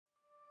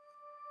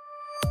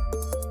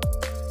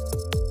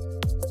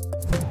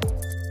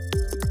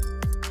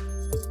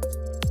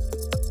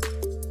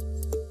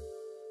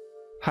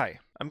Hi,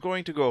 I'm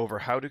going to go over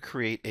how to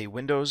create a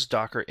Windows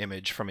Docker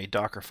image from a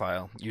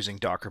Dockerfile using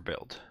Docker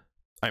build.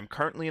 I'm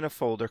currently in a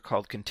folder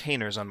called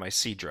Containers on my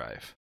C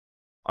drive.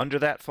 Under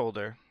that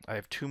folder, I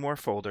have two more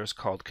folders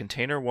called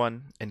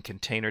Container1 and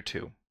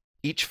Container2.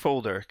 Each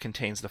folder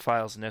contains the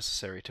files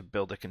necessary to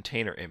build a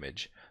container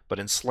image, but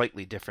in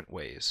slightly different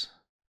ways.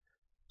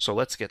 So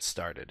let's get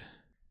started.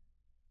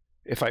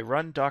 If I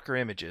run Docker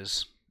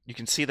images, you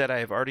can see that I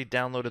have already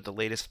downloaded the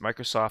latest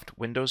Microsoft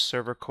Windows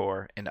Server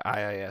Core and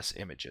IIS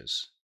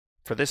images.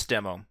 For this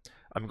demo,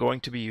 I'm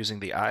going to be using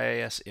the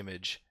IIS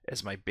image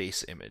as my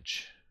base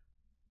image.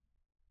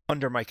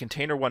 Under my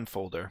Container1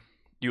 folder,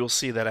 you will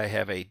see that I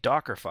have a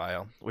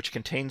Dockerfile, which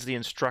contains the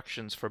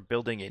instructions for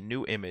building a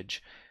new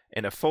image,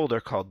 and a folder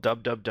called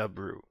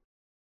www.root.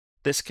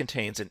 This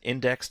contains an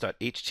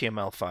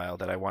index.html file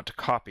that I want to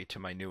copy to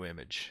my new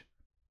image.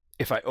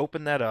 If I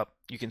open that up,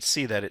 you can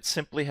see that it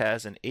simply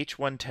has an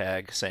h1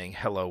 tag saying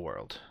Hello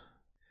World.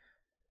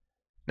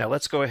 Now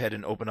let's go ahead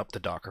and open up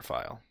the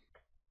Dockerfile.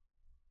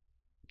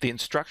 The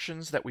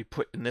instructions that we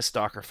put in this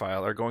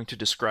Dockerfile are going to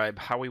describe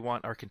how we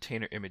want our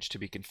container image to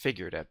be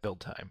configured at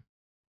build time.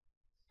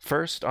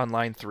 First, on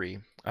line 3,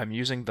 I'm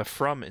using the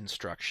from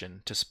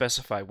instruction to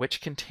specify which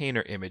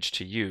container image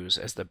to use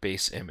as the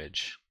base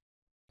image.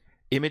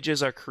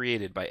 Images are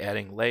created by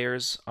adding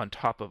layers on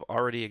top of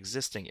already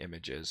existing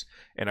images,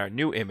 and our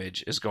new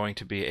image is going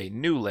to be a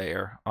new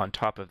layer on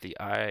top of the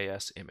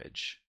IIS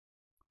image.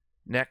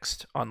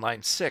 Next, on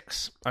line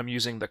 6, I'm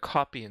using the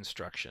copy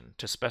instruction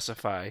to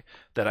specify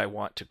that I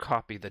want to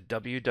copy the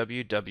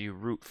www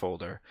root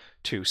folder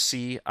to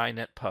c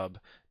inetpub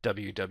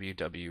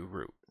www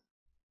root.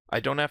 I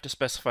don't have to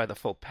specify the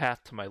full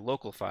path to my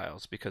local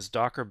files because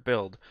Docker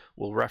build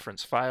will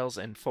reference files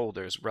and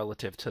folders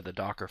relative to the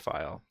Docker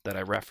file that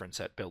I reference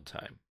at build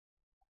time.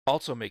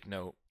 Also make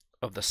note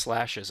of the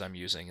slashes I'm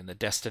using in the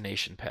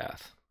destination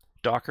path.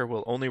 Docker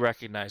will only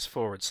recognize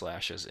forward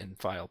slashes in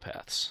file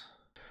paths.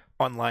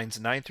 On lines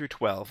 9 through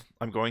 12,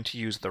 I'm going to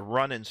use the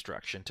run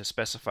instruction to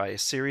specify a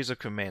series of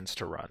commands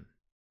to run.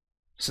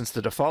 Since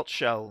the default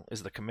shell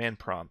is the command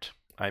prompt,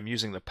 I'm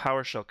using the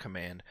PowerShell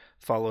command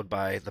followed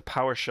by the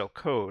PowerShell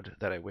code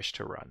that I wish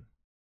to run.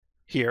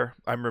 Here,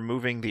 I'm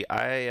removing the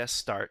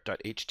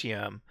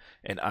iisstart.htm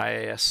and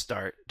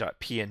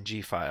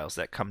iisstart.png files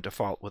that come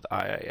default with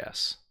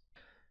IIS.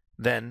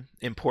 Then,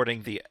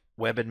 importing the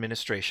web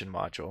administration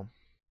module.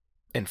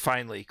 And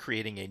finally,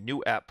 creating a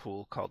new app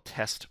pool called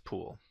test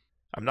pool.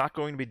 I'm not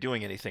going to be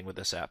doing anything with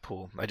this app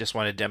pool. I just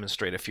want to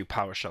demonstrate a few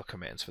PowerShell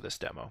commands for this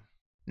demo.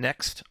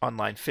 Next, on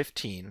line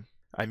 15,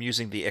 I'm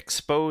using the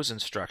expose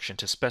instruction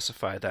to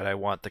specify that I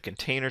want the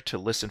container to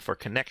listen for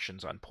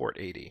connections on port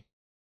 80.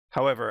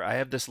 However, I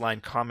have this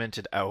line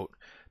commented out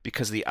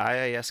because the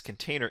IIS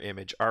container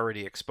image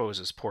already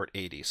exposes port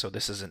 80, so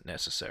this isn't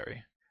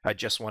necessary. I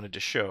just wanted to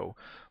show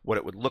what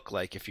it would look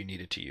like if you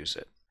needed to use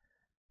it.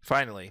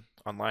 Finally,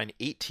 on line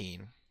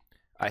 18,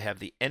 I have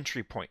the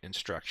entry point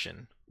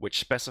instruction, which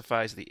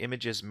specifies the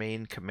image's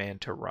main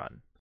command to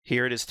run.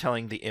 Here it is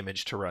telling the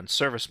image to run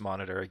service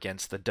monitor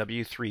against the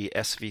W3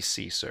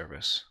 SVC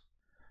service.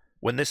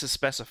 When this is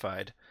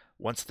specified,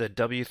 once the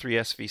W3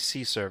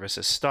 SVC service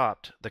is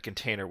stopped, the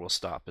container will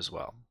stop as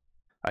well.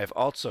 I have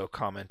also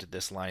commented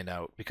this line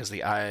out because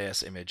the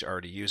IIS image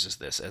already uses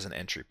this as an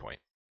entry point.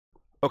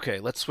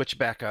 Okay, let's switch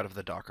back out of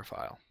the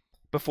Dockerfile.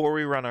 Before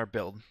we run our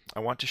build,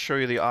 I want to show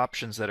you the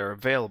options that are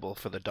available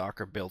for the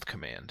docker build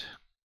command.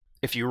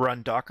 If you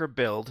run docker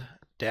build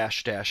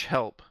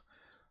 --help,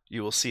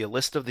 you will see a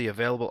list of the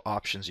available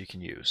options you can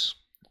use.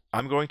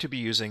 I'm going to be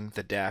using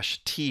the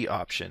 -t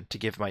option to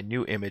give my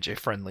new image a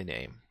friendly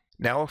name.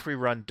 Now if we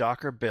run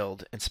docker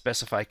build and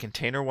specify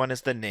container1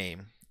 as the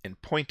name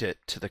and point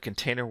it to the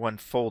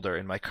container1 folder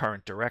in my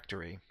current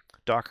directory,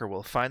 Docker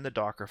will find the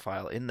Docker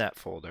file in that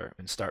folder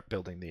and start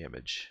building the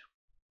image.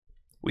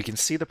 We can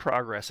see the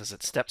progress as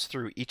it steps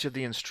through each of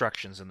the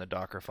instructions in the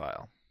Docker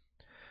file,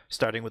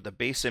 starting with the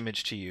base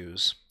image to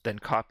use, then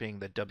copying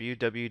the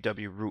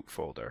www root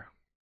folder.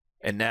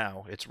 And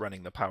now it's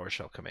running the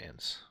PowerShell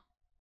commands.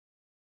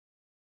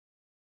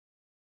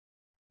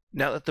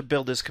 Now that the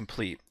build is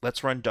complete,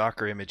 let's run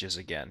Docker images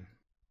again.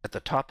 At the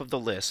top of the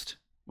list,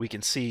 we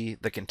can see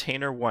the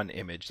container1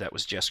 image that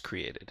was just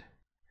created.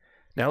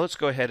 Now let's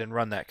go ahead and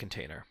run that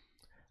container.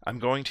 I'm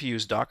going to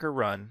use docker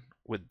run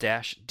with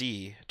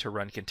 -d to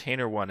run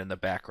container1 in the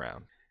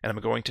background, and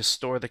I'm going to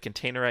store the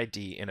container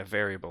ID in a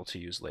variable to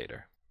use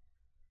later.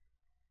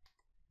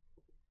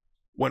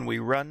 When we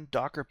run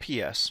docker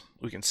ps,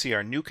 we can see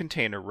our new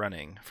container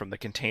running from the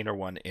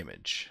container1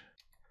 image.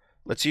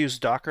 Let's use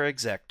docker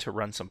exec to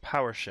run some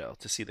PowerShell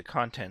to see the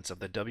contents of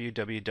the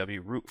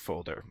www root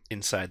folder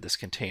inside this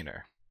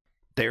container.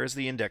 There is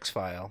the index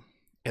file,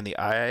 and the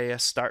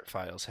IIS start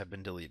files have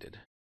been deleted.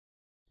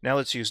 Now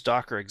let's use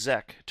docker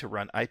exec to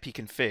run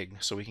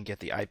ipconfig so we can get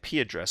the IP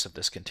address of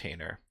this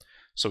container,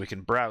 so we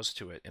can browse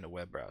to it in a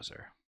web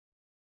browser.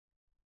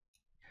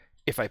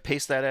 If I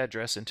paste that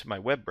address into my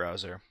web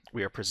browser,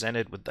 we are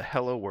presented with the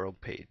Hello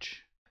World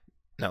page.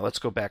 Now let's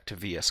go back to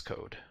VS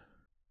Code.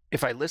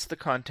 If I list the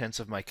contents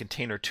of my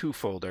container2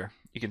 folder,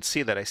 you can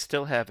see that I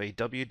still have a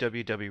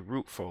www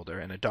root folder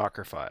and a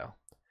Dockerfile.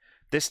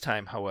 This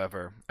time,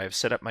 however, I have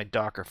set up my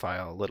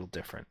Dockerfile a little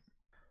different.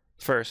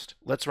 First,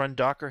 let's run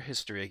Docker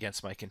history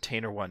against my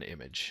container1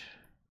 image.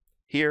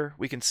 Here,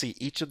 we can see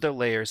each of the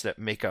layers that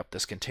make up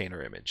this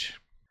container image.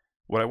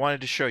 What I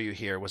wanted to show you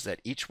here was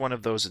that each one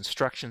of those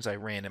instructions I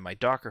ran in my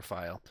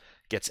Dockerfile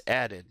gets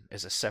added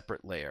as a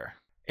separate layer.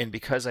 And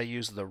because I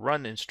used the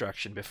run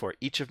instruction before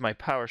each of my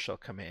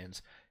PowerShell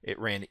commands, it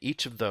ran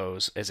each of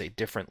those as a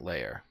different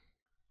layer.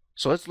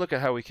 So let's look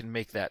at how we can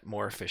make that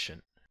more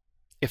efficient.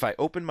 If I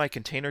open my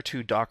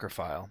container2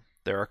 Dockerfile,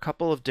 there are a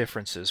couple of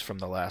differences from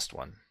the last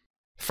one.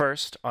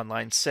 First, on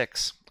line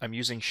 6, I'm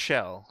using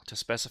shell to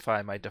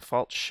specify my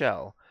default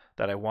shell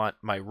that I want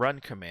my run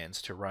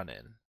commands to run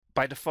in.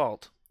 By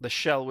default, the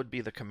shell would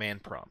be the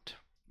command prompt.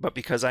 But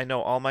because I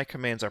know all my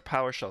commands are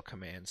PowerShell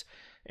commands,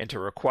 and to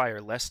require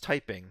less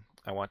typing,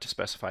 I want to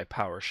specify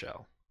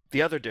PowerShell.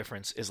 The other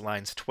difference is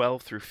lines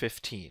 12 through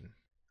 15.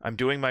 I'm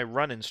doing my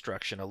run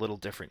instruction a little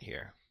different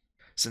here.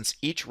 Since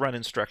each run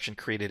instruction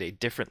created a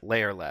different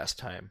layer last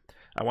time,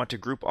 I want to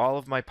group all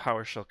of my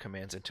PowerShell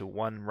commands into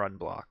one run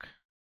block.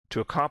 To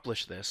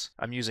accomplish this,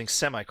 I'm using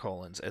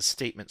semicolons as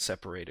statement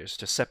separators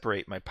to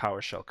separate my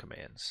PowerShell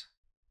commands.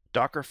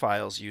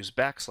 Dockerfiles use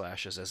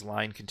backslashes as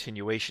line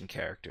continuation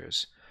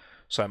characters,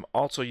 so I'm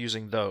also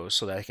using those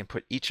so that I can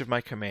put each of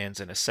my commands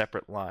in a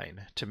separate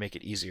line to make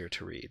it easier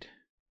to read.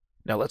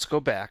 Now let's go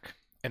back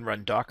and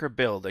run docker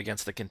build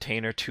against the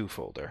container2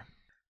 folder.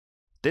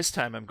 This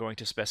time I'm going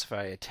to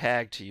specify a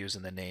tag to use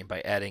in the name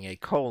by adding a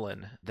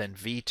colon, then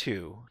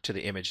v2 to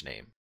the image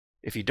name.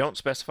 If you don't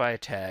specify a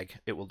tag,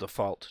 it will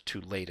default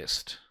to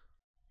latest.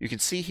 You can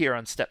see here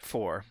on step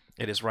 4,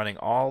 it is running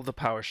all the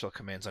PowerShell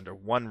commands under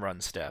one run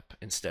step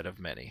instead of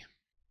many.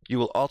 You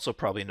will also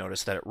probably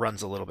notice that it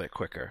runs a little bit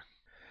quicker.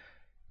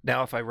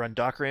 Now if I run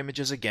Docker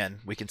images again,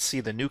 we can see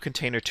the new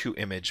container2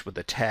 image with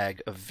the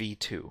tag of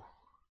v2.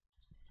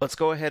 Let's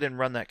go ahead and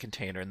run that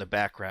container in the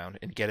background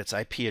and get its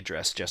IP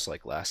address just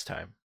like last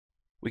time.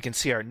 We can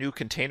see our new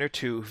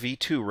container2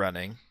 v2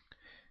 running,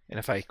 and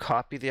if I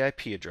copy the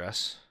IP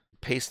address,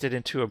 paste it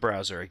into a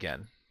browser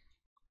again,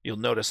 you'll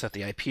notice that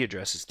the IP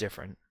address is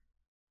different.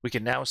 We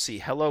can now see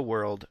Hello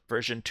World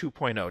version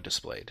 2.0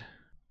 displayed.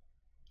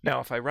 Now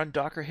if I run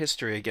Docker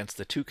history against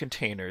the two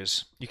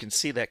containers, you can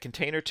see that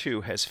container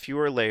 2 has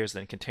fewer layers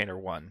than container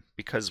 1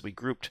 because we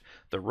grouped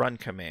the run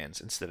commands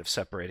instead of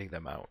separating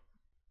them out.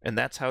 And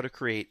that's how to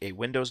create a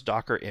Windows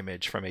Docker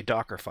image from a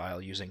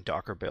Dockerfile using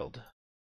Docker build.